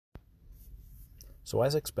So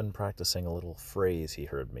Isaac's been practicing a little phrase he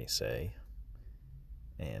heard me say,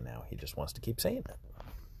 and now he just wants to keep saying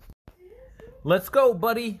it. Let's go,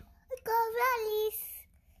 buddy. Go Lollies.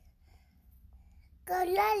 Go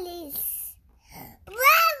Lollies.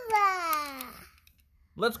 Brava.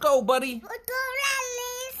 Let's go, buddy.